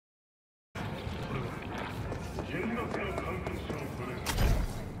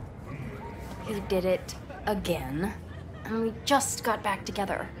did it again. And we just got back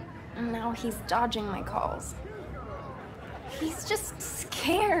together. And now he's dodging my calls. He's just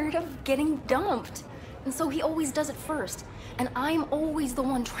scared of getting dumped. And so he always does it first. And I'm always the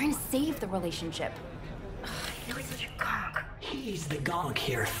one trying to save the relationship. Ugh, I feel like such a gonk. He's the gonk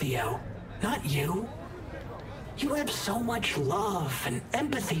here, Theo. Not you. You have so much love and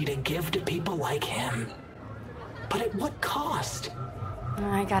empathy to give to people like him. But at what cost?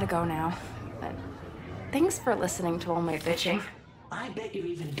 I gotta go now. But thanks for listening to all my bitching. I bet you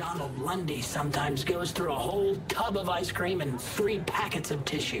even Donald Lundy sometimes goes through a whole tub of ice cream and 3 packets of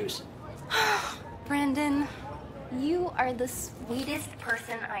tissues. Brandon, you are the sweetest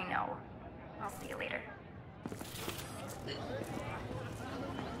person I know. I'll see you later.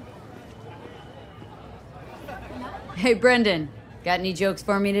 Hey, Brendan. Got any jokes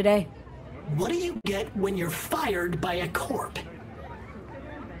for me today? What do you get when you're fired by a corp?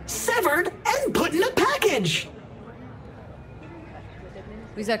 Severed and put in a package!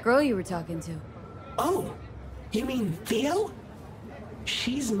 Who's that girl you were talking to? Oh, you mean Theo?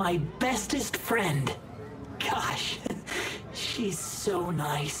 She's my bestest friend. Gosh, she's so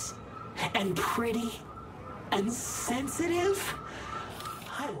nice and pretty and sensitive.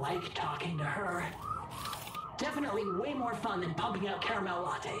 I like talking to her. Definitely way more fun than pumping out caramel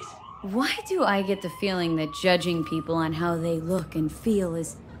lattes. Why do I get the feeling that judging people on how they look and feel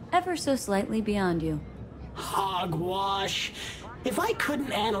is ever so slightly beyond you? Hogwash. If I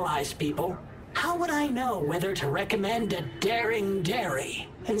couldn't analyze people, how would I know whether to recommend a daring dairy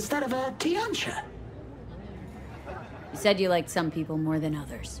instead of a tiancha? You said you liked some people more than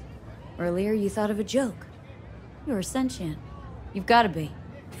others. Earlier, you thought of a joke. You're sentient. You've got to be.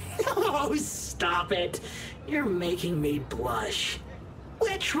 Oh, stop it. You're making me blush.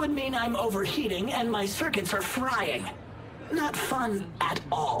 Which would mean I'm overheating and my circuits are frying. Not fun at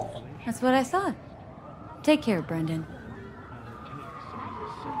all. That's what I thought. Take care, Brendan.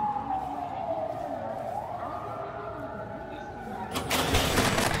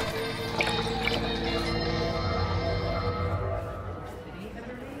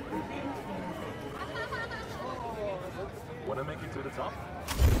 Want to make it to the top?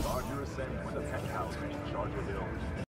 Start your ascent with a penthouse in Charger Hills.